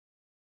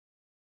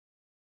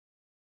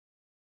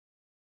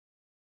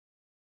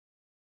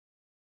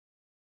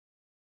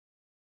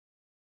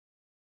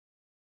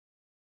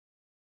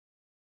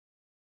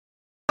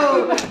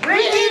We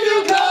give you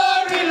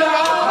glory,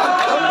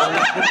 Lord.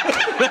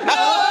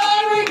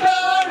 Glory,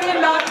 glory,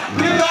 Lord.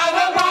 You are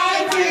the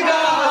mighty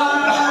God.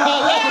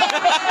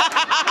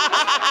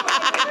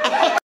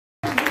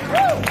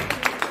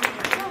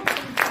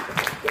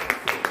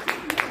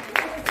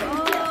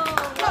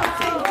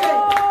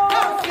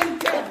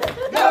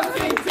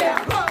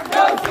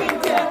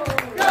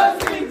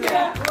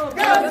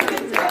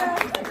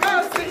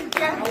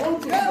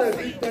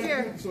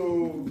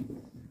 To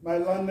my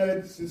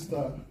learned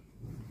sister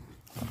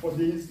for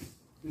this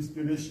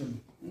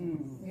inspiration.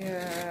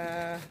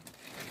 Yeah.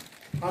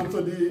 And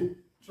to the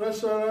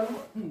treasurer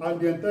and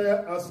the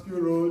entire Askew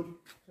Road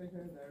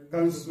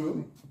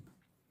Council,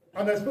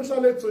 and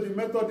especially to the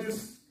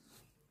Methodist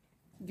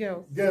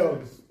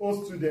girls,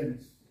 all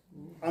students,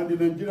 and the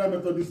Nigerian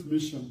Methodist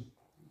Mission,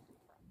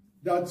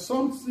 that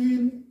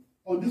something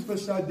on this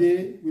special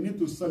day we need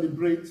to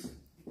celebrate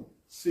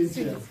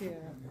Cynthia.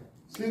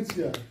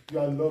 Cynthia, you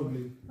are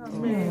lovely.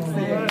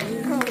 Amen. We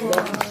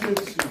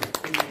appreciate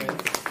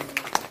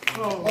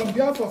you. On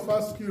behalf of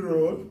Askew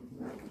Road,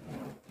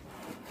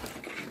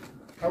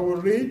 I will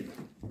read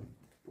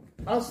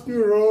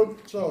Askew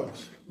Road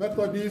Church,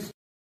 Methodist.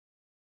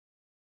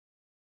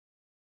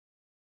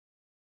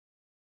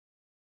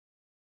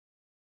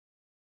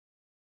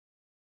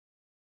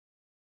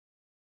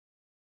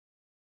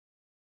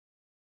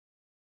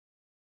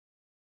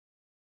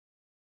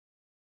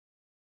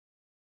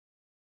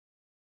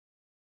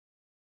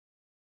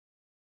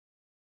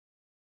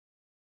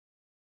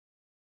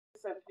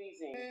 So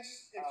pleasing.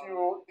 Please, if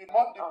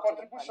the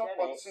contribution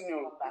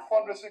continues, the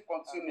fundraising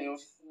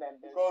continues,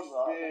 because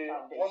we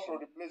want to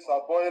replace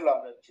our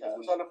boiler,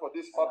 especially for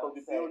this part of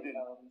the building,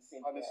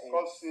 and it's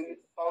costing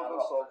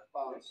thousands of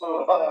pounds.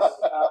 So,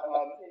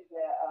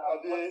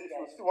 if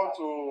you still want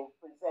to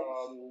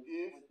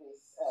give,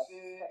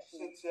 see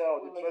Cynthia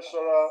or the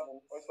treasurer,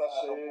 Oyster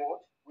Seye,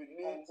 we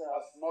need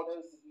as much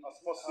as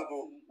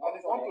possible. And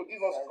if you want to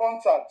give us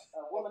contact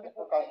where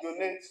people can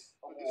donate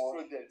to this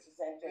project,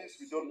 please,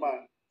 we don't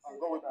mind. And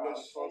God will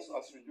bless us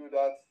as we do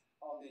that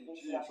in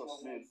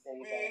Jesus' name.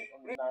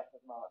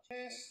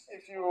 Please,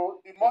 if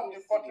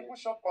the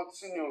contribution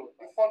continues,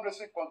 the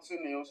fundraising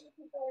continues,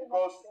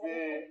 because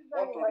we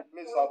want to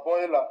replace our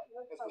boiler,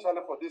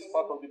 especially for this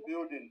part of the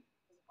building,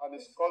 and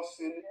it's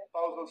costing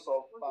thousands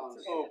of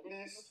pounds. So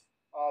please,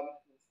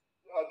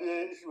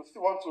 if you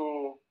still want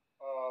to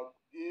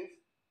give,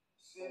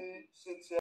 see Cynthia.